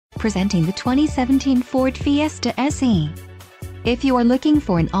Presenting the 2017 Ford Fiesta SE. If you are looking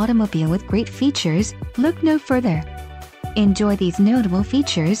for an automobile with great features, look no further. Enjoy these notable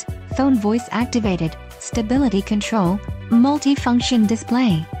features: phone voice activated, stability control, multi-function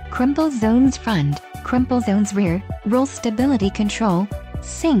display, crumple zones front, crumple zones rear, roll stability control,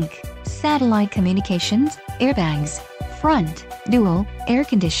 sync, satellite communications, airbags, front, dual, air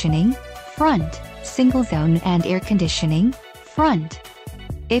conditioning, front, single zone and air conditioning, front.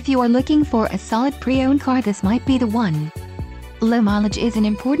 If you are looking for a solid pre-owned car, this might be the one. Low mileage is an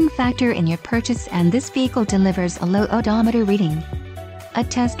important factor in your purchase, and this vehicle delivers a low odometer reading. A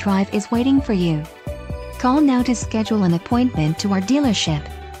test drive is waiting for you. Call now to schedule an appointment to our dealership.